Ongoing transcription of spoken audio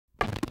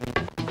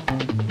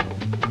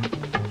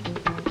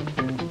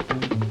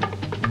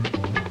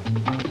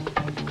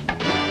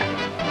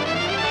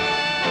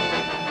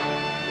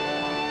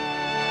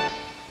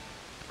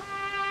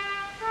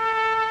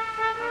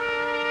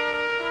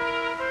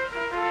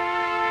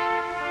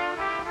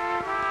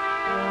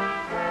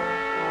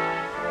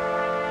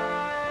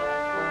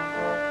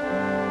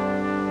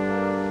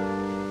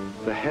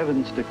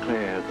heavens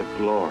declare the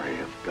glory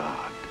of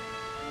God,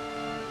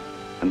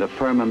 and the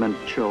firmament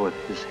showeth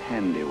his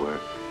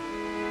handiwork.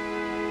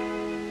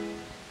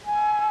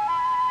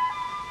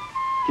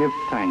 Give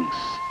thanks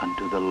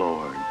unto the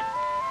Lord,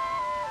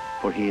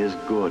 for he is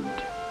good,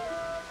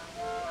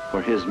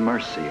 for his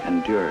mercy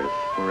endureth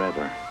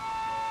forever.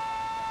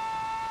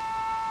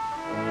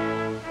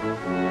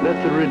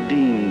 Let the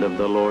redeemed of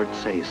the Lord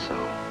say so,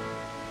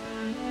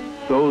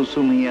 those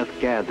whom he hath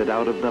gathered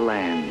out of the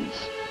lands,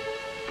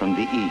 from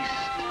the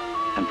east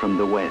and from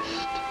the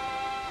west,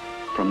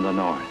 from the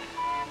north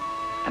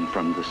and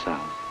from the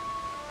south.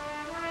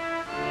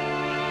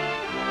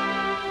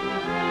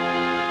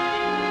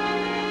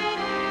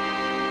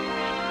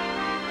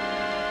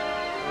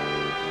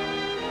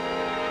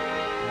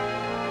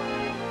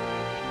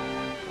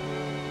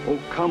 O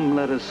come,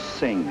 let us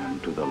sing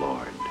unto the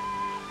Lord.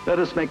 Let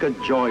us make a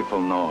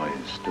joyful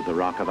noise to the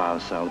rock of our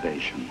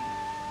salvation.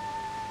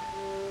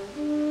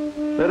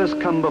 Let us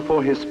come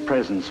before his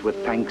presence with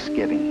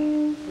thanksgiving,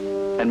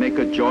 and make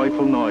a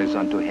joyful noise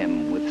unto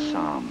him with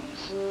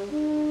psalms.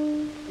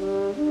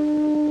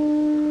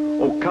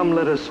 O come,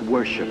 let us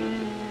worship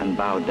and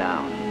bow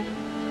down.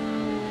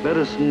 Let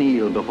us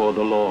kneel before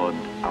the Lord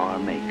our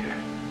Maker.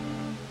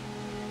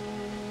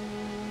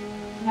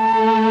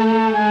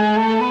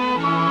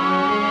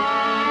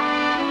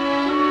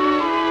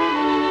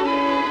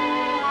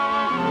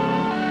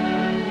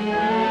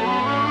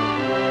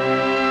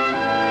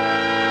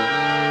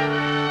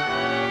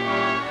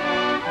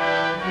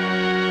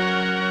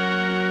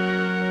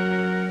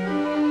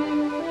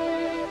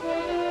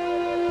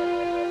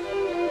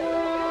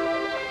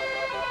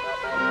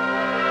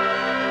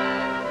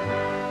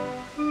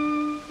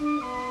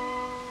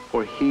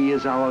 For he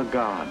is our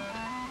God,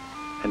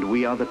 and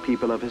we are the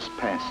people of his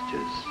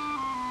pastures,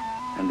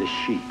 and the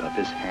sheep of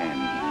his hand.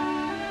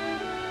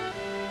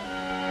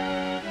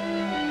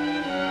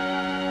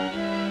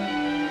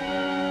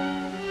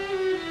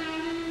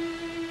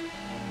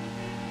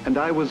 And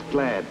I was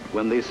glad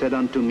when they said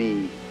unto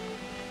me,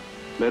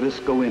 let us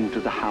go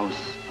into the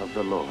house of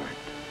the Lord.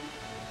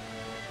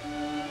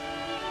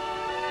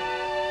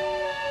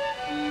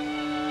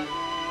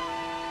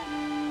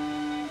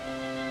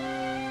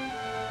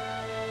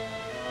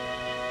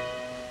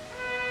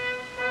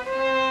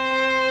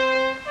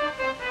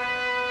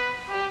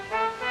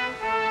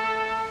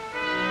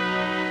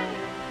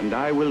 And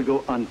I will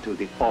go unto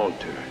the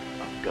altar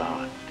of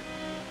God,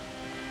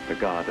 the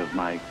God of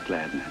my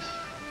gladness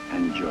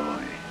and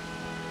joy.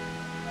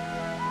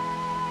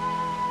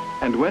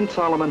 And when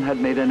Solomon had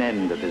made an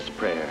end of his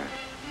prayer,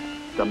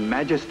 the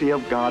majesty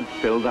of God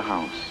filled the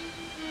house,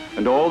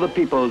 and all the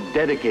people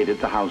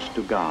dedicated the house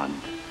to God.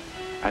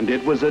 And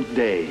it was a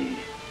day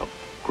of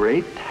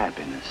great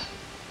happiness.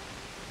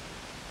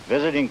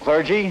 Visiting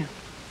clergy,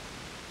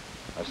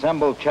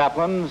 assembled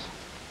chaplains,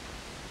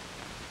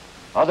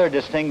 other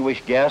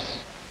distinguished guests,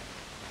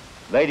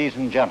 ladies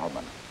and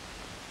gentlemen,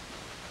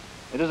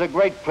 it is a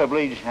great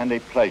privilege and a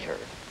pleasure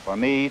for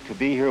me to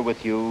be here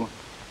with you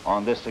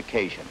on this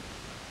occasion.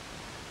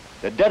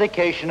 The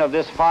dedication of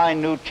this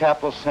fine new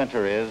chapel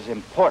center is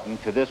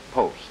important to this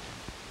post.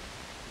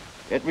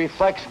 It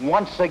reflects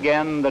once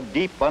again the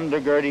deep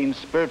undergirding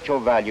spiritual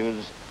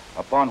values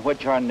upon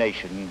which our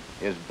nation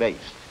is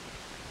based.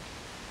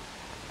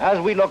 As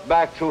we look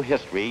back through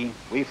history,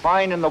 we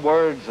find in the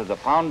words of the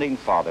founding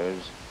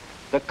fathers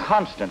the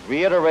constant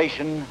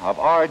reiteration of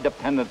our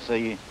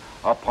dependency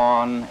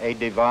upon a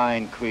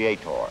divine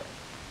creator.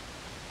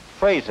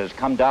 Phrases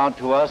come down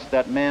to us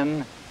that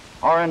men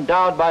are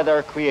endowed by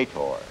their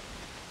creator,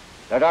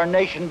 that our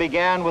nation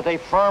began with a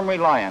firm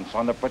reliance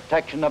on the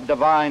protection of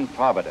divine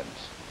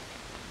providence,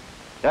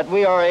 that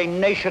we are a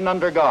nation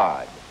under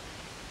God,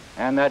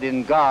 and that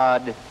in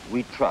God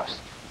we trust.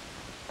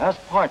 As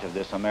part of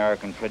this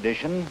American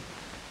tradition,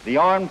 the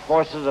armed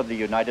forces of the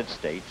United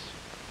States,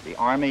 the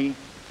Army,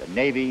 the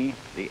Navy,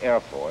 the Air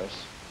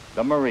Force,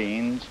 the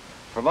Marines,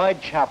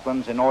 provide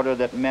chaplains in order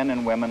that men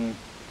and women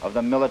of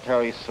the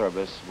military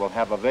service will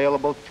have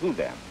available to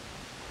them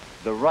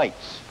the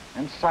rites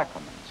and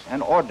sacraments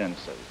and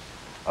ordinances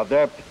of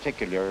their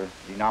particular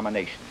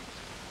denominations,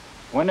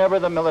 whenever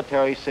the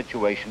military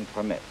situation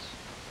permits.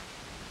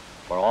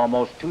 For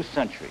almost 2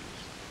 centuries,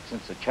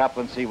 since the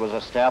chaplaincy was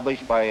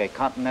established by a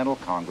Continental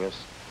Congress,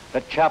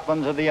 the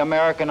chaplains of the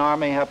American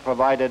Army have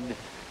provided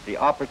the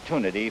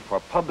opportunity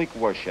for public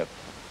worship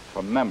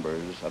for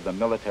members of the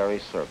military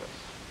service.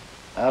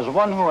 As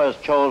one who has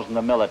chosen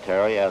the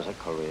military as a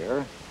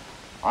career,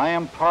 I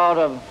am proud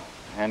of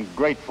and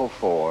grateful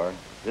for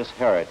this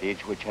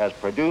heritage which has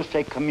produced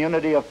a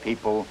community of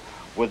people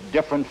with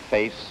different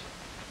faiths,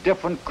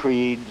 different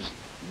creeds,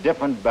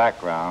 different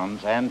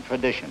backgrounds and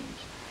traditions,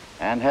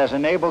 and has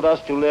enabled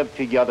us to live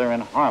together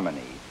in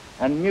harmony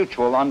and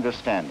mutual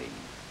understanding.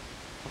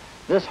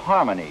 This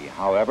harmony,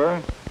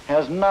 however,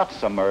 has not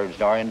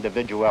submerged our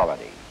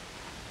individuality.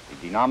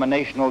 The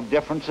denominational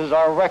differences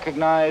are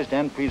recognized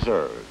and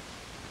preserved.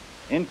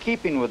 In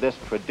keeping with this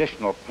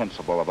traditional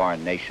principle of our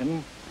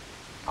nation,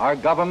 our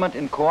government,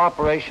 in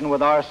cooperation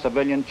with our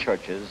civilian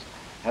churches,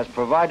 has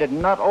provided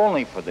not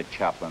only for the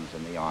chaplains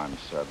in the armed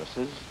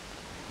services,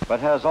 but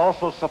has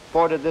also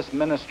supported this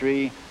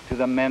ministry to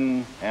the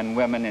men and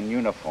women in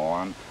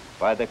uniform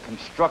by the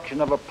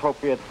construction of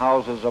appropriate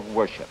houses of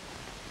worship.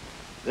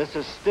 This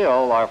is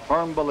still our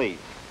firm belief.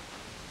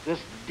 This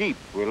deep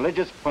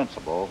religious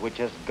principle, which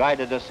has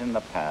guided us in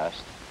the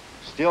past,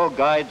 still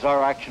guides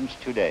our actions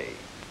today.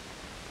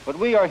 But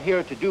we are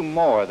here to do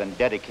more than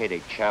dedicate a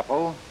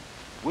chapel.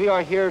 We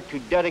are here to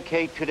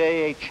dedicate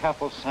today a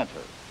chapel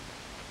center,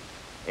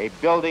 a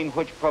building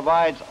which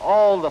provides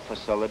all the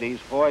facilities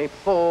for a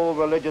full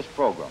religious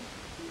program.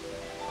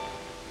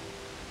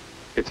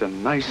 It's a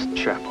nice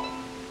chapel.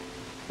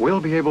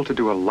 We'll be able to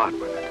do a lot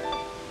with it.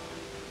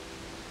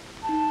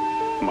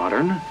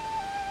 Modern,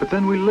 but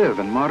then we live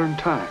in modern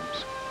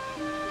times.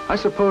 I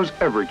suppose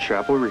every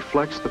chapel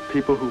reflects the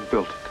people who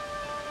built it.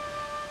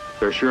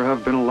 There sure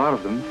have been a lot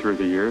of them through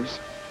the years.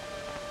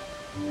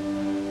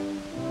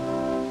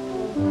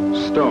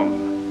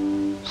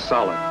 Stone,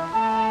 solid,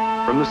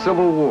 from the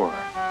Civil War.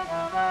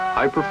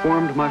 I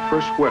performed my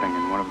first wedding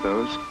in one of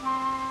those.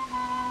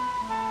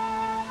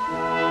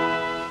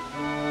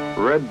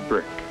 Red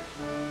brick,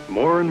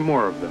 more and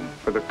more of them,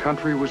 for the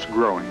country was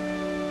growing.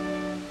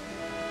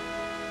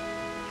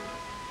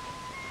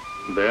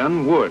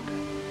 Then wood,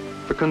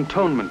 the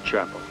Cantonment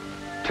Chapel,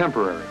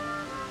 temporary,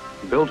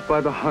 built by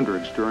the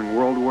hundreds during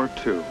World War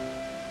II.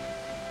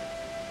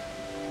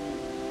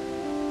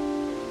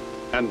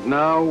 And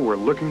now we're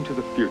looking to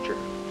the future.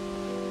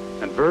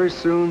 And very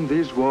soon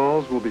these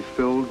walls will be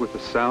filled with the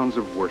sounds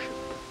of worship.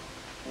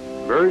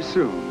 Very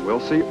soon we'll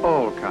see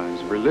all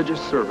kinds of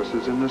religious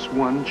services in this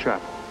one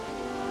chapel.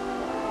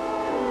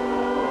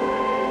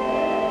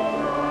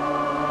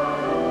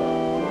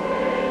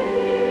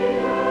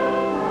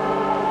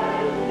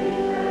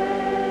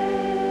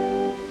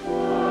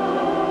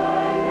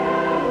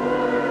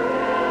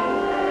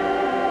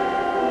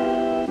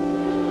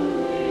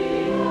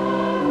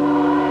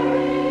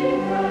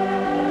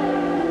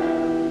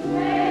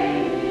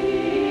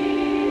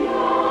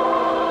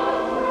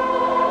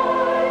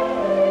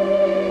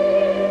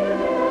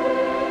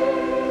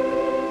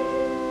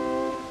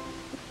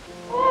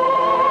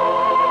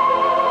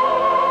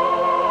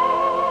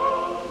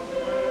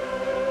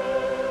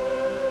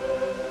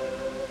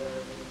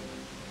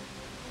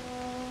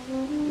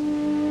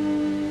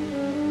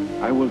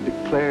 I will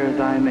declare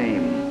thy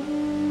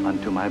name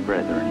unto my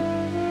brethren.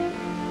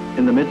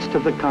 In the midst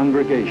of the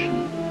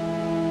congregation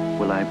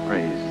will I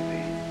praise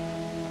thee.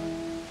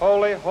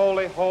 Holy,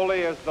 holy,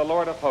 holy is the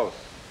Lord of hosts.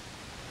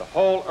 The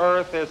whole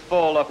earth is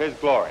full of his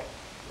glory.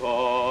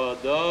 Kadosh,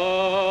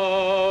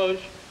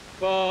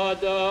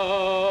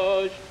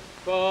 Kadosh,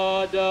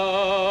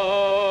 Kadosh,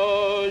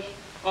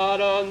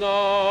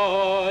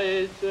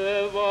 Adonai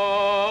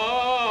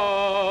Tzevaot,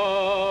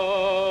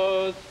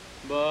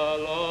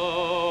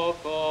 Melech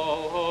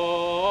kol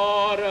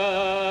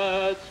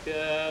haaretz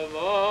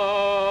kevado.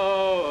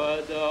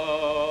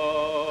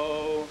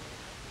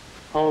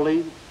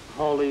 Holy,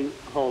 holy,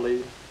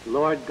 holy,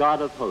 Lord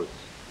God of hosts,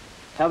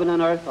 heaven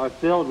and earth are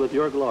filled with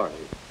your glory.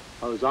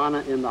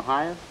 Hosanna in the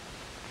highest.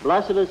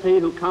 Blessed is he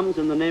who comes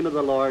in the name of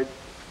the Lord.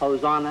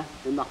 Hosanna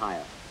in the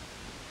highest.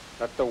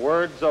 Let the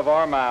words of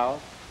our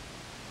mouths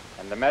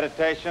and the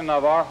meditation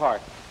of our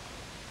hearts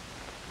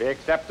be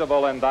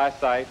acceptable in thy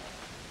sight,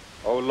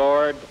 O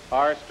Lord,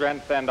 our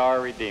strength and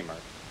our Redeemer.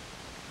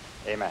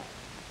 Amen.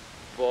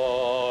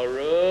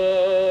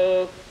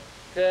 Baruch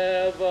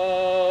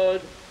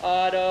kevod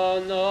Adonai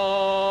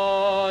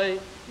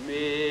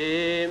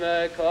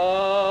mimekamo.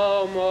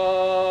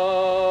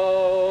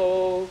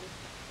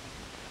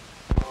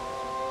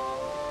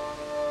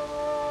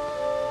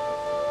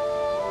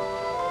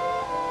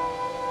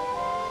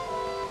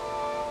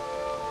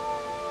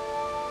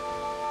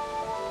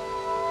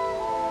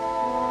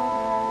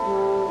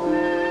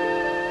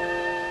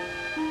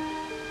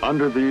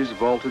 Under these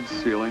vaulted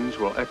ceilings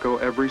will echo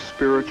every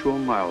spiritual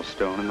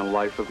milestone in the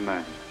life of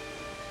man,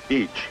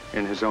 each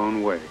in his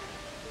own way.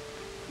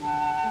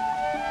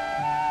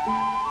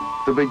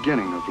 The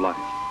beginning of life.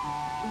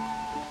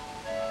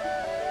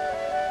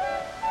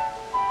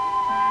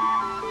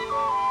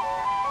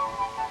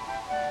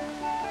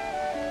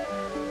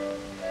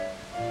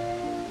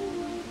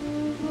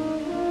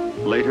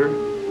 Later,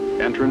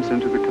 entrance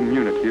into the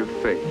community of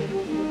faith.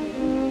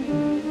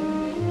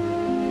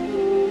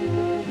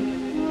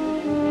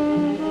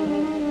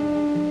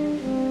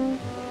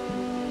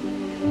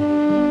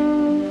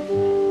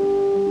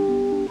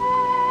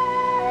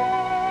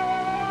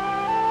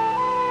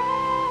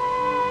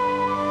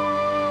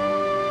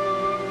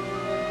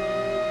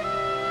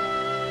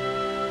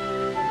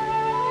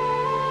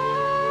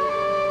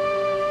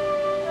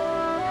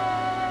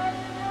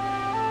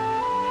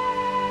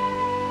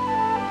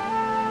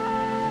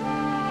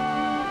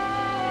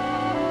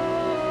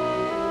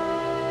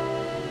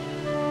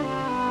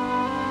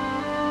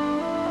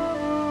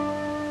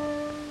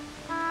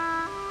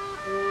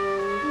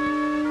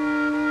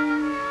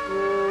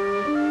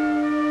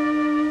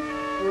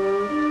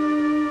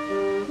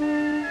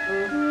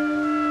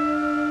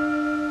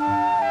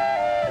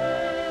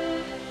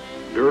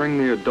 during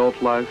the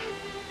adult life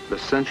the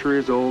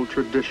centuries-old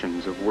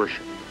traditions of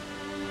worship.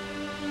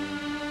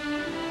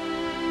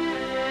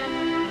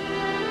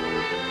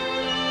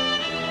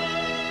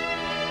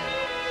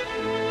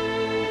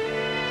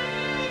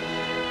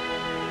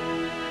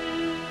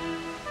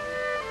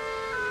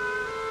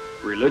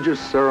 Religious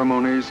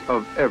ceremonies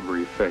of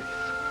every faith.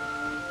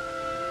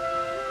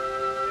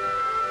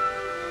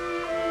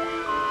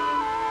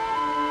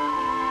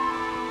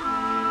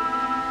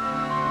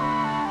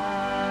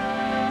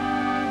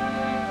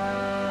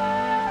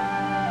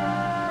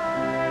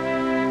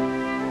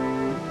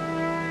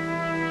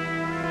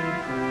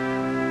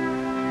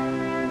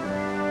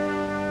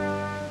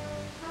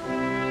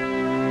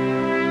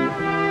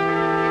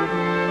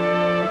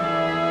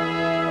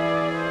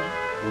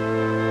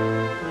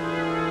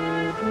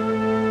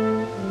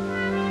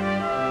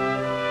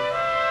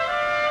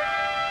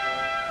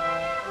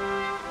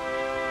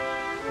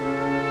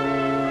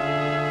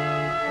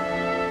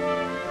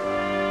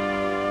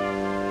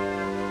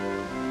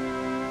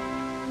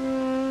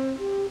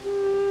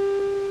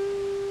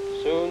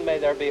 Soon may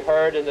there be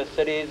heard in the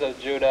cities of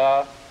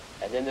Judah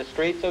and in the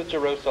streets of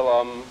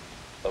Jerusalem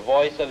the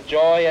voice of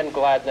joy and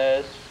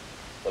gladness,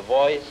 the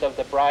voice of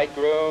the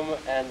bridegroom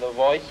and the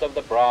voice of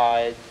the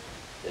bride,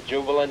 the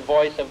jubilant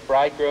voice of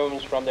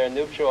bridegrooms from their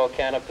nuptial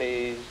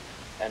canopies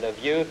and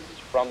of youths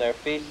from their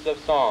feasts of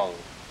song.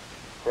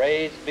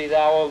 Praise be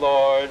thou, O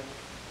Lord,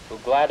 who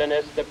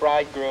gladdenest the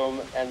bridegroom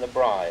and the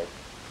bride.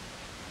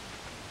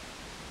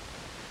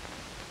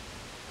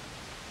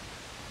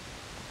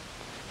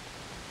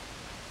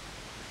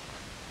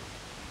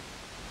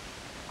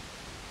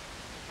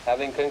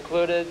 Having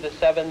concluded the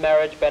 7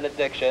 marriage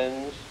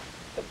benedictions,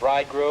 the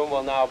bridegroom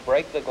will now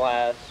break the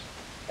glass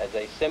as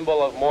a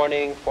symbol of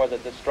mourning for the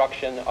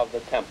destruction of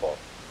the temple.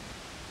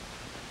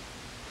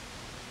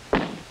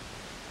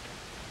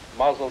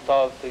 Mazel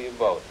tov to you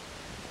both.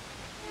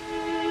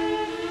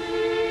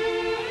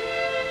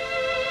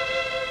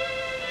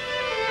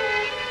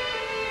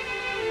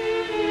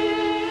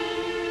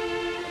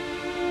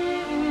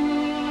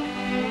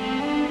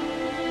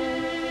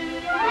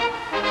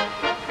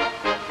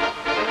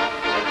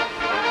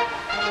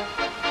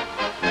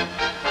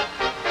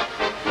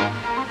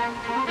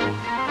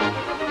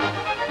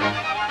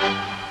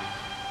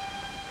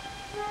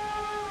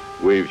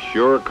 We've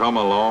sure come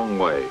a long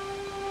way.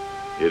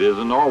 It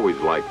isn't always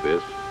like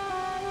this.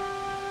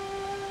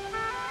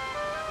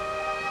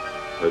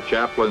 The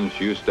chaplains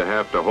used to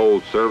have to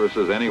hold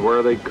services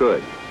anywhere they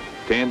could.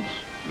 Tents,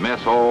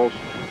 mess halls,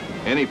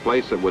 any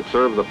place that would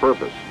serve the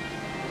purpose.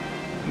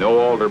 No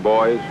altar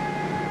boys,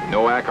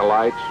 no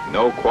acolytes,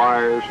 no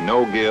choirs,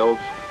 no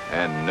guilds,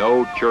 and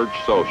no church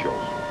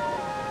socials.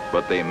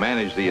 But they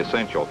managed the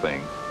essential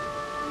thing,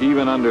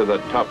 even under the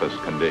toughest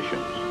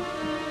conditions.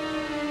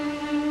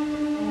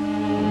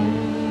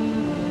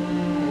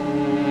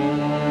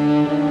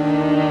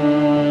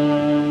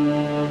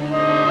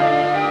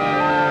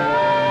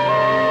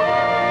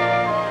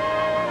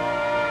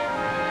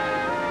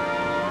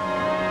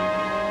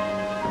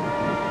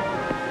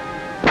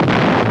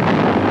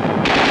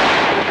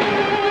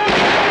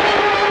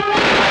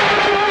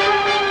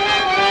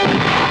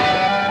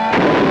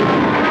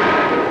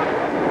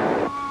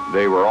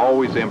 They were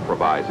always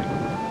improvising.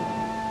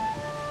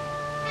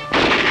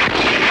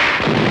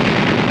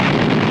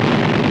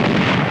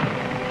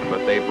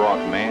 But they brought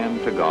man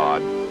to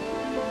God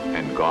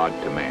and God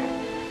to man.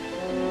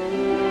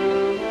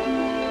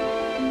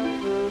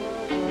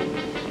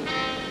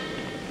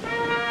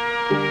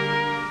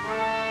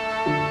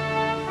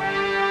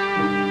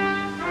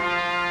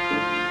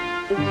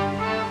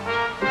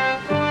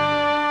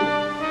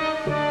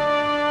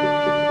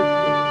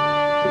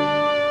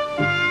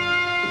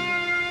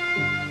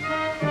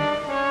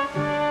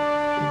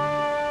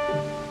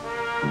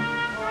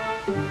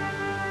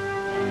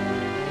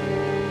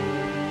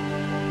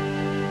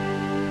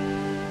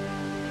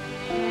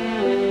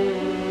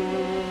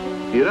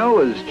 You know,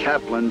 as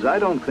chaplains, I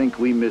don't think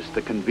we missed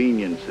the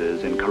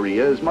conveniences in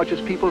Korea as much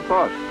as people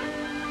thought.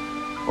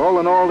 All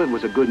in all, it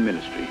was a good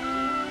ministry.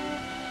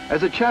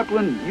 As a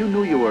chaplain, you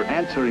knew you were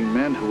answering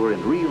men who were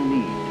in real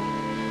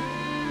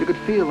need. You could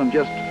feel them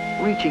just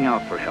reaching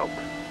out for help.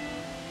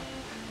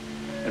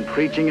 And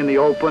preaching in the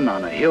open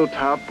on a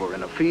hilltop or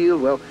in a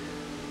field, well,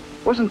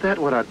 wasn't that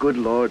what our good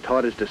Lord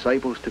taught his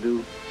disciples to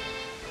do?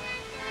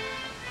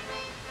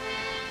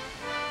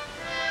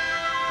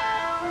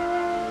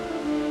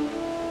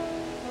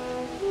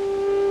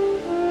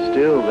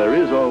 Still, there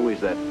is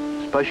always that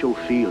special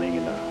feeling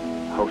in the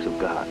house of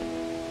God.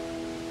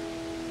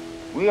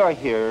 We are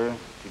here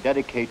to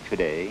dedicate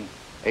today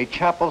a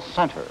chapel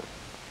center,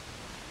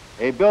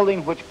 a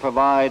building which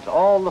provides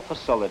all the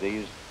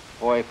facilities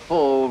for a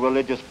full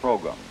religious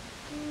program.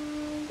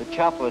 The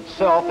chapel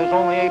itself is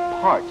only a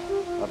part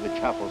of the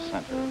chapel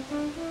center.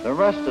 The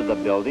rest of the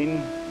building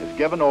is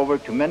given over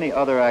to many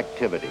other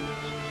activities.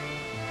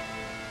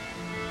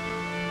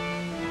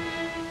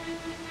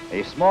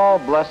 A small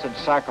Blessed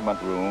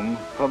Sacrament room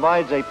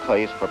provides a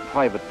place for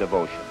private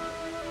devotion.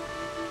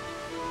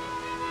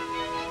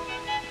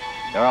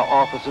 There are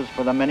offices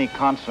for the many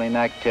counseling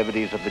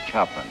activities of the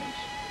chaplains.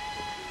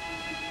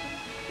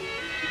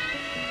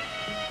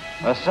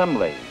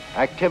 Assembly,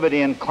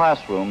 activity, and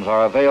classrooms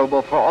are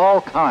available for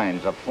all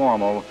kinds of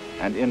formal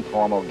and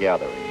informal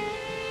gatherings.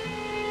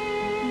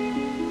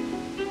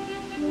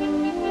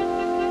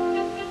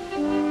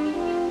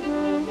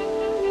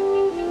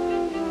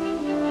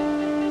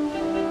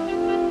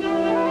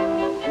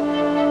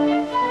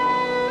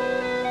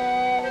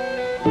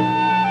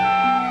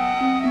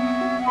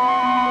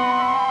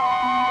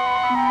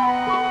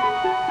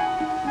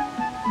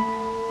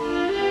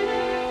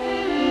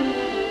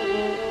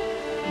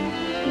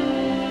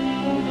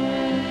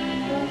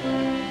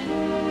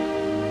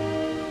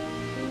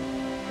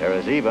 There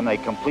is even a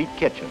complete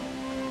kitchen.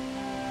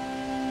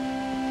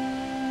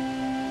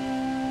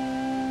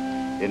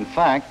 In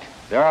fact,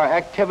 there are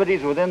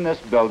activities within this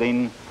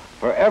building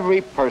for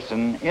every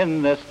person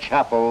in this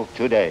chapel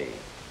today.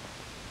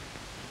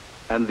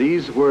 And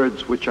these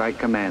words which I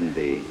command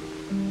thee,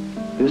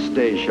 this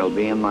day shall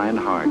be in thine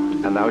heart,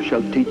 and thou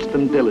shalt teach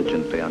them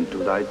diligently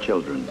unto thy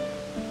children,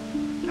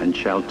 and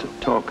shalt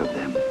talk of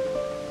them.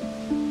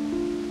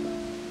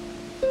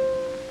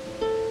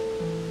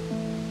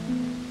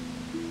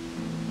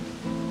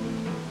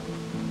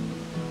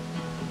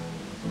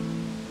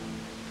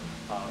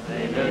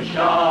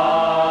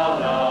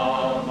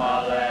 Shalom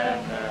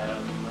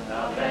Aleichem,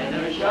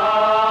 Habeinu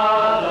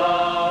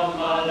Shalom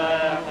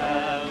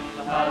Aleichem,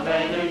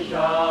 Habeinu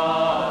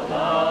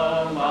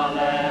Shalom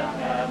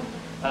Aleichem,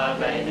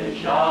 Habeinu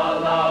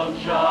Shalom,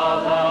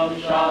 Shalom,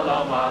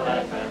 Shalom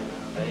Aleichem,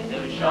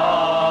 Habeinu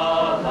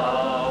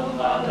Shalom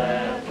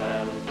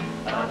Aleichem,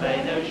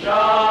 Habeinu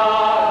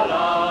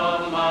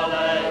Shalom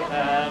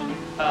Aleichem,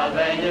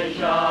 Habeinu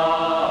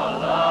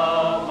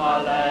Shalom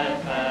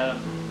Aleichem,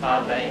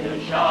 Habeinu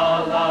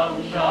Shalom,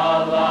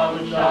 Shalom,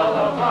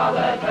 Shalom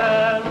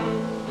Aleichem.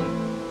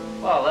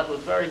 Well, that was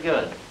very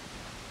good.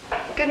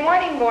 Good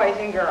morning, boys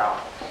and girls.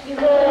 Good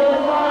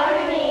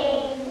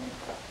morning.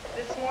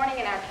 This morning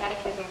in our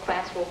catechism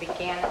class we'll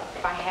begin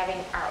by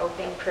having our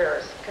opening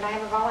prayers. Can I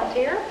have a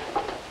volunteer?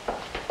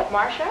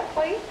 Marcia,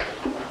 please.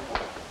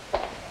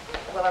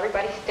 Will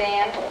everybody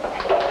stand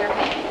and give their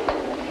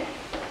hand?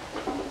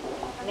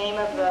 Name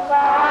of the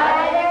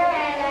Father,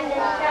 and of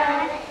the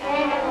Son,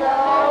 and of the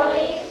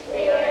Holy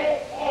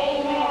Spirit.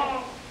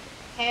 Amen.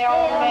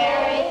 Hail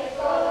Mary,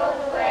 full of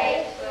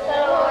grace, the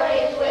Lord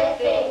is with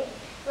thee.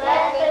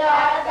 Blessed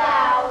art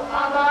thou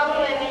among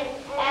women,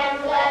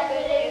 and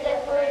blessed is the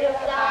fruit of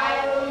thy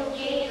womb,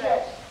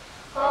 Jesus.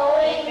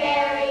 Holy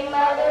Mary,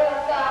 Mother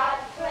of God,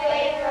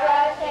 pray for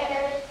us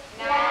sinners,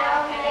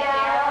 now and at the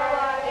hour of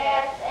our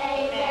death.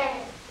 Amen.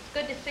 It's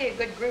good to see a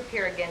good group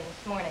here again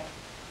this morning.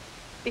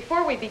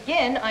 Before we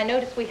begin, I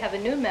notice we have a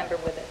new member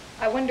with us.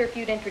 I wonder if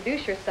you'd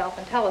introduce yourself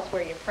and tell us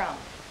where you're from.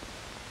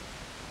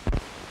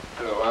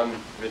 Hello, I'm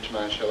Mitch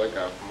Manshillick.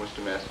 I'm from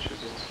Worcester,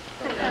 Massachusetts.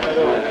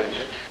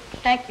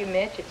 Thank you,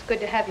 Mitch. It's good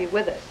to have you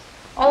with us.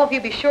 All of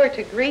you be sure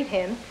to greet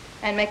him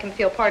and make him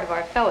feel part of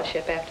our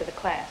fellowship after the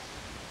class.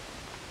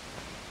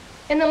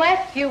 In the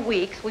last few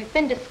weeks, we've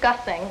been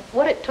discussing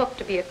what it took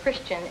to be a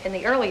Christian in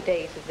the early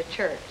days of the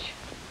church.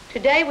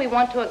 Today, we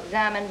want to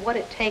examine what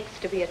it takes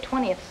to be a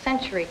 20th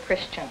century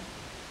Christian.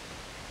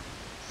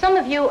 Some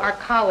of you are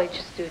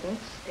college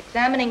students,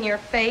 examining your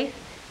faith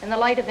in the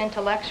light of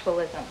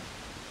intellectualism.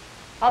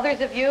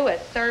 Others of you,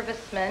 as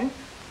servicemen,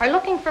 are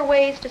looking for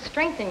ways to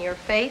strengthen your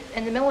faith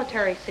in the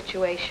military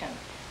situation.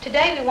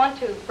 Today, we want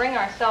to bring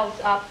ourselves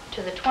up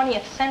to the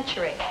 20th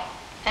century,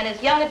 and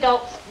as young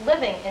adults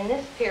living in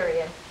this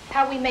period,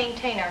 how we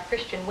maintain our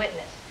Christian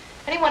witness.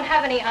 Anyone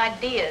have any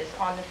ideas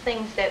on the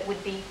things that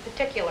would be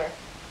particular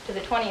to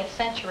the 20th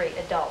century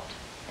adult?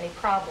 Any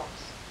problems?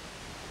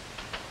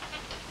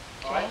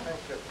 Well, I think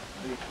that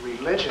the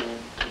religion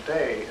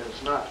today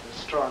is not as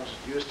strong as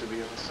it used to be,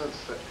 in the sense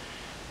that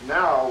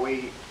now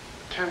we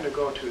tend to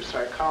go to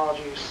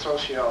psychology,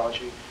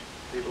 sociology,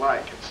 the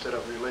like, instead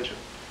of religion,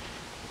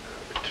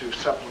 to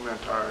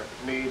supplement our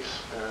needs.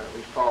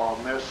 We follow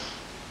this,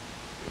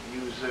 we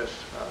use this,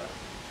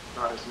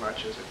 not as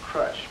much as a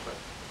crutch, but...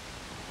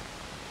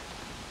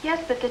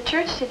 Yes, but the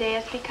church today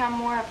has become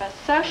more of a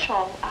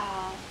social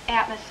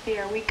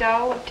atmosphere. We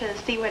go to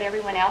see what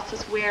everyone else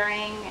is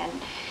wearing,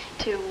 and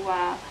to,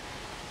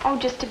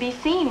 just to be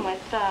seen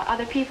with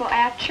other people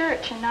at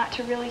church, and not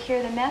to really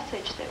hear the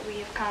message that we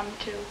have come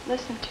to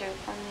listen to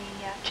from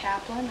the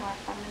chaplain or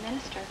from the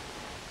minister.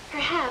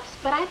 Perhaps,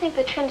 but I think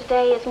the trend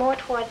today is more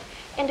towards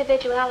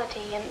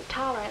individuality and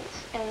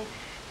tolerance,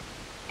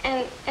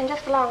 and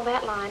just along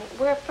that line,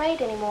 we're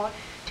afraid anymore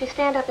to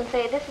stand up and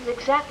say, this is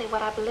exactly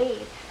what I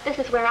believe. This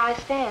is where I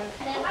stand.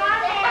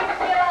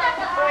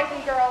 Boys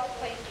and girls,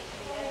 please be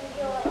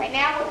seated. Right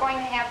now we're going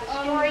to have the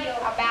story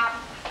about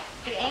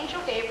the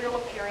angel Gabriel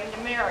appearing to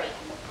Mary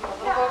from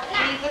the book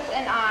Jesus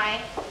and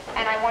I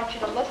want you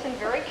to listen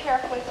very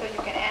carefully so you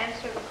can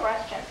answer the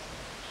questions.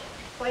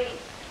 Please.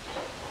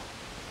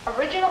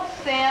 Original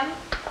sin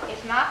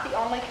is not the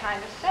only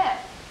kind of sin.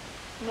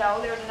 No,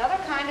 there's another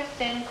kind of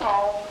sin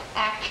called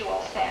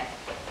actual sin.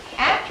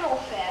 Actual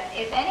sin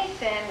is any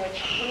sin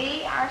which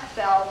we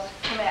ourselves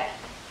commit.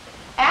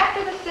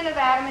 After the sin of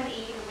Adam and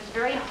Eve, it was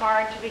very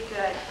hard to be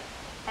good,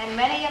 and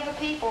many of the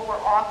people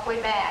were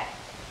awfully bad.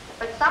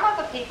 But some of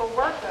the people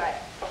were good,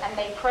 and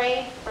they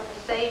prayed for the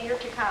Savior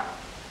to come.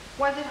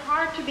 Was it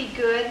hard to be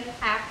good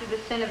after the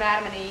sin of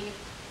Adam and Eve?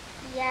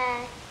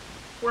 Yes.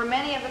 Were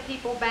many of the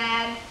people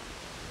bad?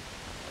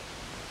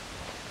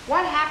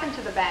 What happened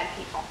to the bad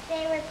people?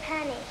 They were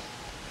punished.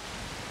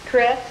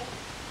 Chris,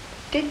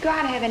 did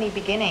God have any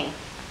beginning?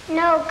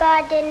 No,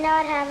 God did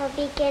not have a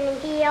beginning.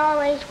 He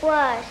always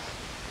was.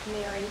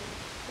 Mary,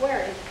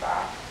 where is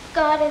God?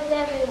 God is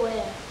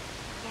everywhere.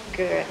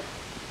 Good.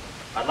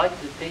 I'd like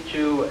to teach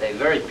you a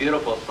very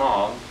beautiful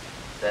song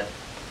that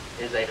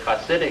is a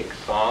Hasidic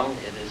song.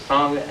 It is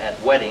sung at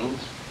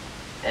weddings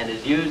and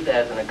is used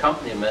as an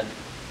accompaniment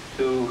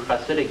to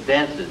Hasidic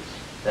dances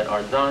that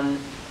are done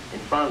in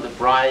front of the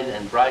bride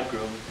and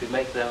bridegroom to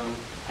make them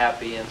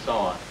happy and so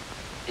on.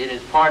 It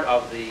is part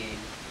of the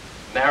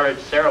marriage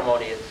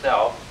ceremony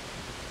itself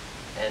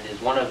and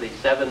is one of the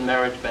 7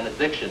 marriage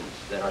benedictions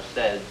that are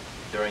said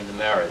during the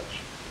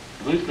marriage.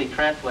 Loosely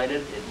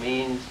translated, it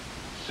means,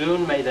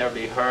 soon may there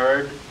be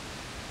heard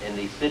in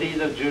the cities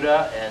of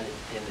Judah and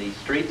in the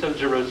streets of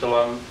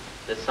Jerusalem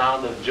the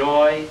sound of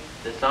joy,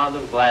 the sound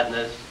of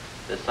gladness,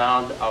 the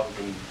sound of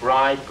the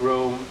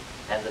bridegroom,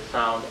 and the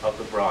sound of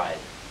the bride.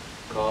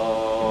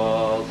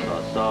 Kol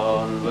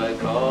chasan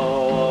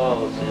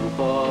v'kol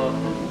simcha,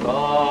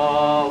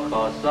 kol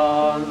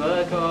chasan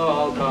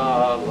v'kol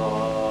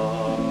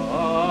kavod,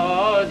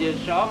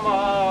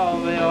 yeshama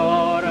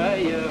v'yorei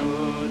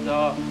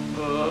Yehuda,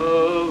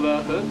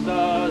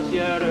 u'v'chutzas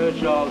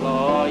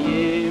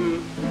Yerushalayim,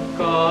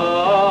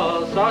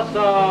 kol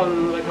chasan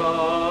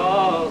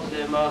v'kol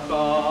simcha,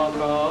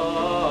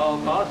 kol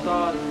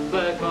chasan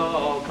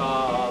v'kol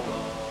kavod.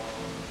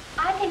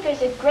 I think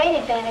there's a great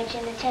advantage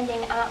in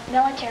attending a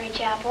military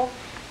chapel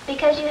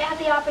because you have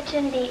the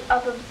opportunity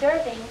of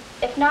observing,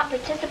 if not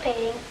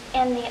participating,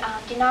 in the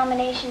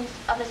denominations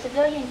of the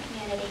civilian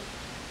community.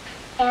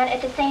 And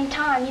at the same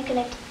time, you can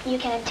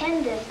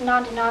attend this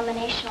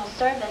non-denominational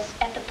service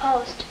at the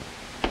post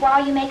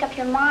while you make up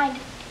your mind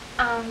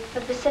for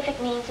the specific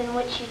means in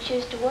which you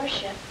choose to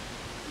worship.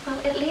 Well,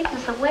 it leads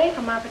us away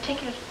from our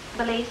particular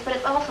beliefs, but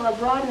it's also a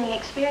broadening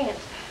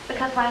experience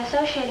because by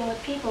associating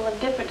with people of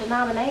different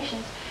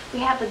denominations, we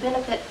have the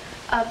benefit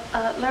of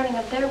learning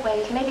of their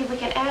ways. Maybe we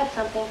can add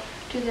something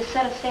to this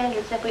set of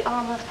standards that we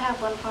all must have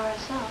one for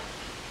ourselves.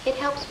 It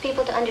helps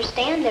people to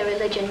understand their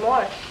religion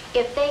more.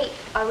 If they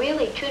are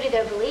really true to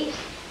their beliefs,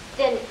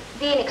 then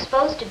being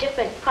exposed to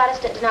different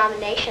Protestant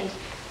denominations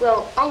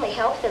will only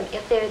help them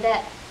if they're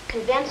that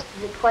convinced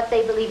that what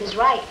they believe is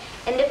right.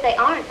 And if they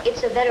aren't,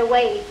 it's a better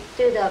way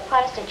through the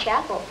Protestant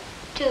chapel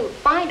to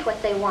find what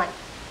they want.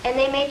 And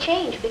they may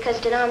change because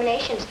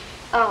denominations,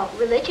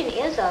 religion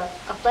is a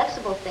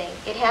flexible thing.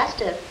 It has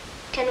to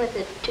tend with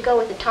it, to go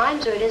with the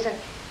times, or it isn't.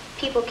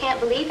 People can't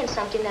believe in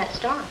something that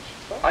staunch.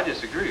 I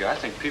disagree. I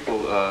think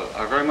people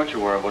are very much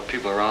aware of what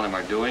people around them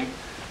are doing.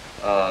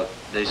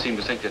 They seem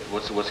to think that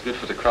what's good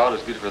for the crowd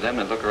is good for them,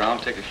 and look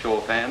around, take a show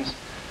of hands,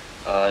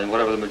 and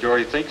whatever the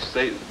majority thinks,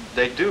 they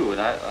do.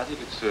 And I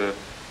think it's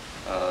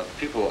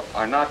people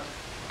are not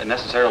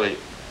necessarily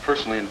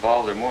personally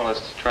involved. They're more or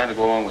less trying to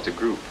go along with the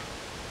group.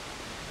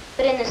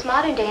 But in this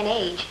modern day and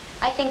age,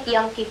 I think the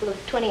young people of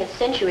the 20th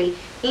century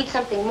need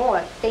something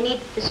more. They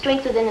need the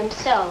strength within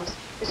themselves,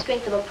 the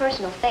strength of a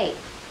personal faith.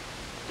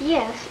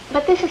 Yes,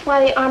 but this is why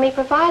the Army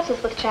provides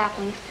us with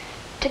chaplains,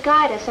 to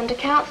guide us and to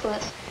counsel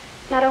us.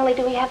 Not only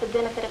do we have the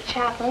benefit of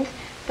chaplains,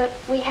 but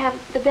we have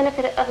the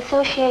benefit of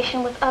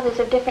association with others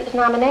of different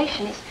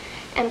denominations.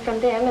 And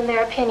from them and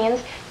their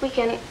opinions, we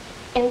can,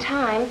 in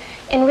time,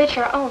 enrich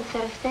our own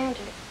set of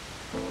standards.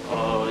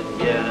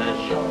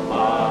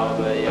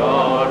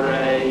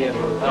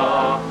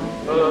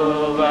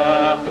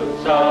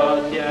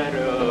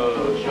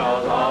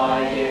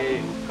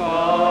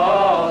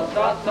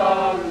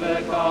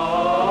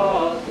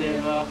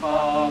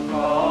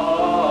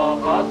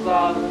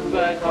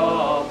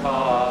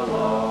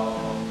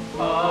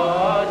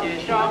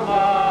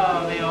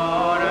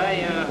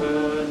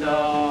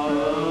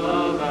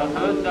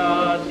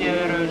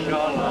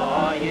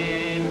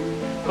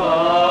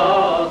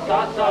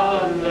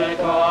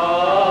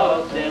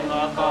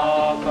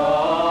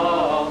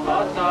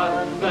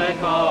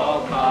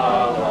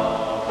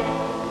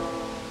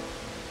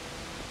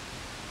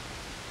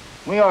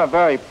 We are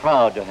very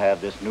proud to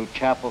have this new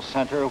chapel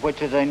center,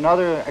 which is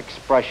another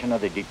expression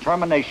of the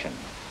determination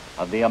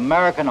of the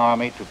American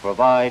Army to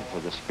provide for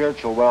the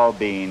spiritual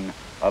well-being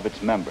of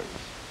its members.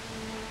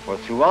 For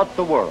throughout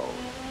the world,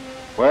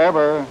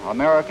 wherever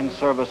American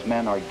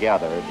servicemen are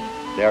gathered,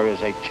 there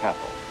is a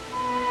chapel.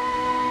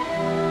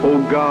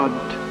 O God,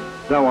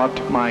 thou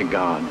art my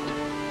God.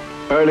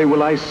 Early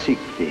will I seek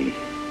thee.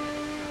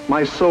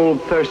 My soul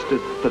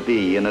thirsteth for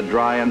thee in a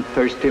dry and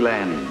thirsty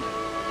land.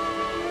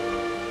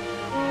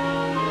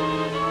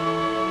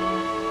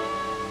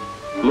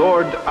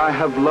 Lord, I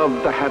have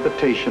loved the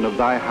habitation of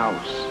thy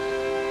house,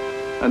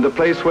 and the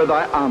place where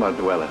thy honor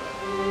dwelleth.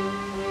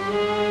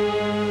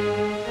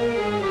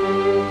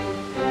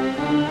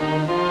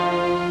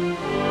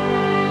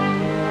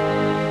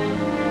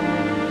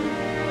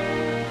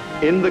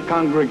 In the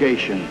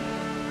congregation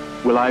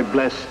will I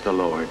bless the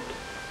Lord.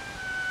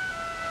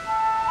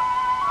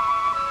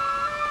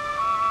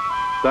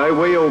 Thy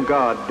way, O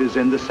God, is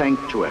in the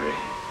sanctuary.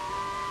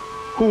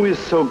 Who is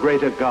so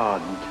great a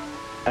God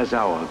as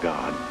our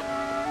God?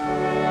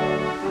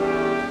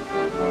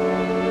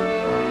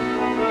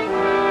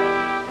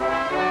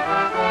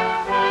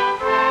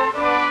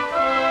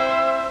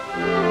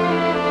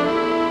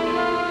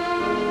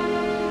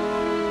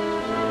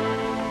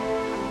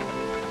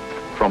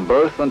 From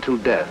birth until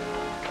death,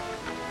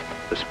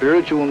 the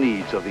spiritual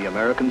needs of the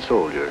American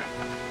soldier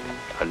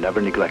are never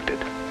neglected.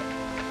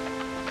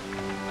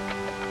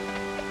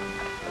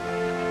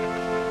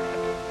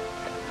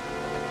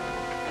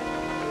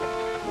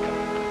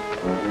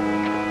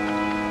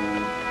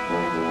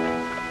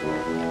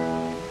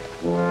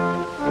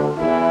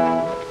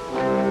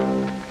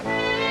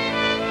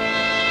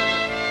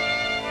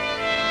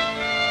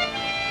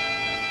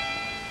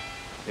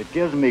 It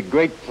gives me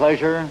great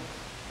pleasure,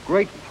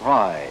 great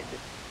pride,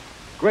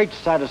 great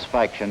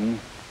satisfaction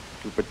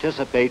to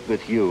participate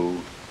with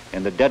you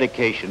in the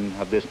dedication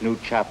of this new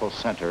chapel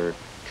center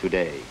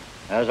today.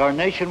 As our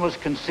nation was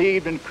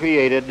conceived and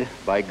created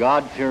by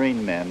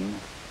God-fearing men,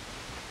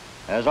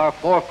 as our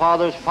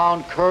forefathers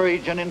found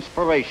courage and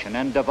inspiration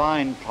and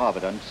divine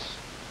providence,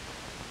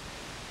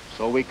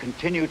 so we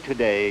continue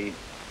today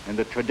in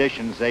the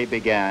traditions they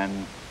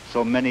began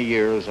so many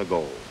years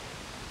ago.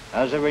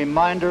 As a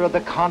reminder of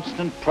the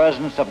constant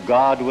presence of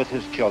God with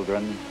his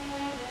children,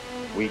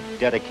 we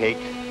dedicate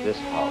this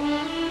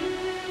house.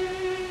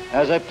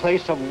 As a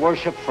place of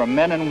worship for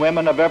men and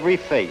women of every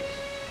faith,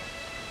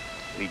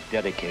 we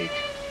dedicate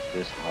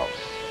this house.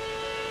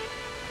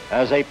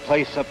 As a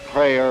place of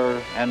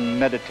prayer and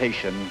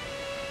meditation,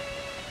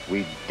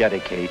 we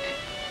dedicate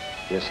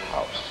this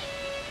house.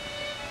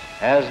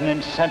 As an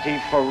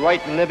incentive for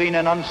right living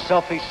and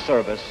unselfish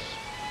service,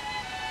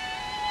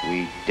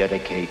 we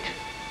dedicate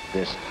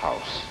this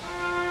house.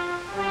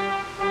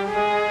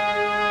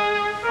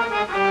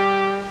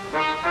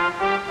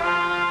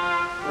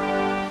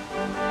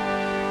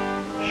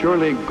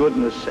 Surely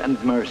goodness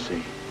and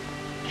mercy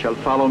shall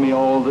follow me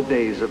all the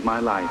days of my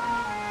life,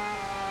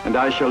 and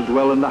I shall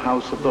dwell in the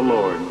house of the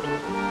Lord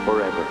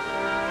forever.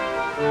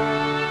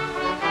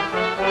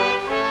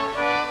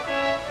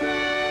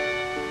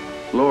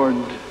 Lord,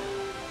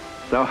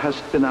 thou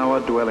hast been our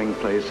dwelling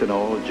place in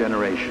all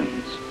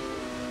generations.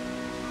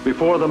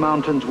 Before the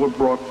mountains were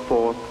brought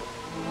forth,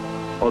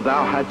 or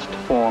thou hadst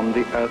formed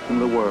the earth and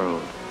the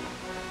world,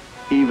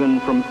 even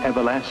from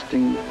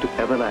everlasting to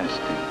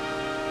everlasting,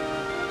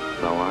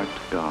 thou art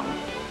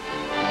God.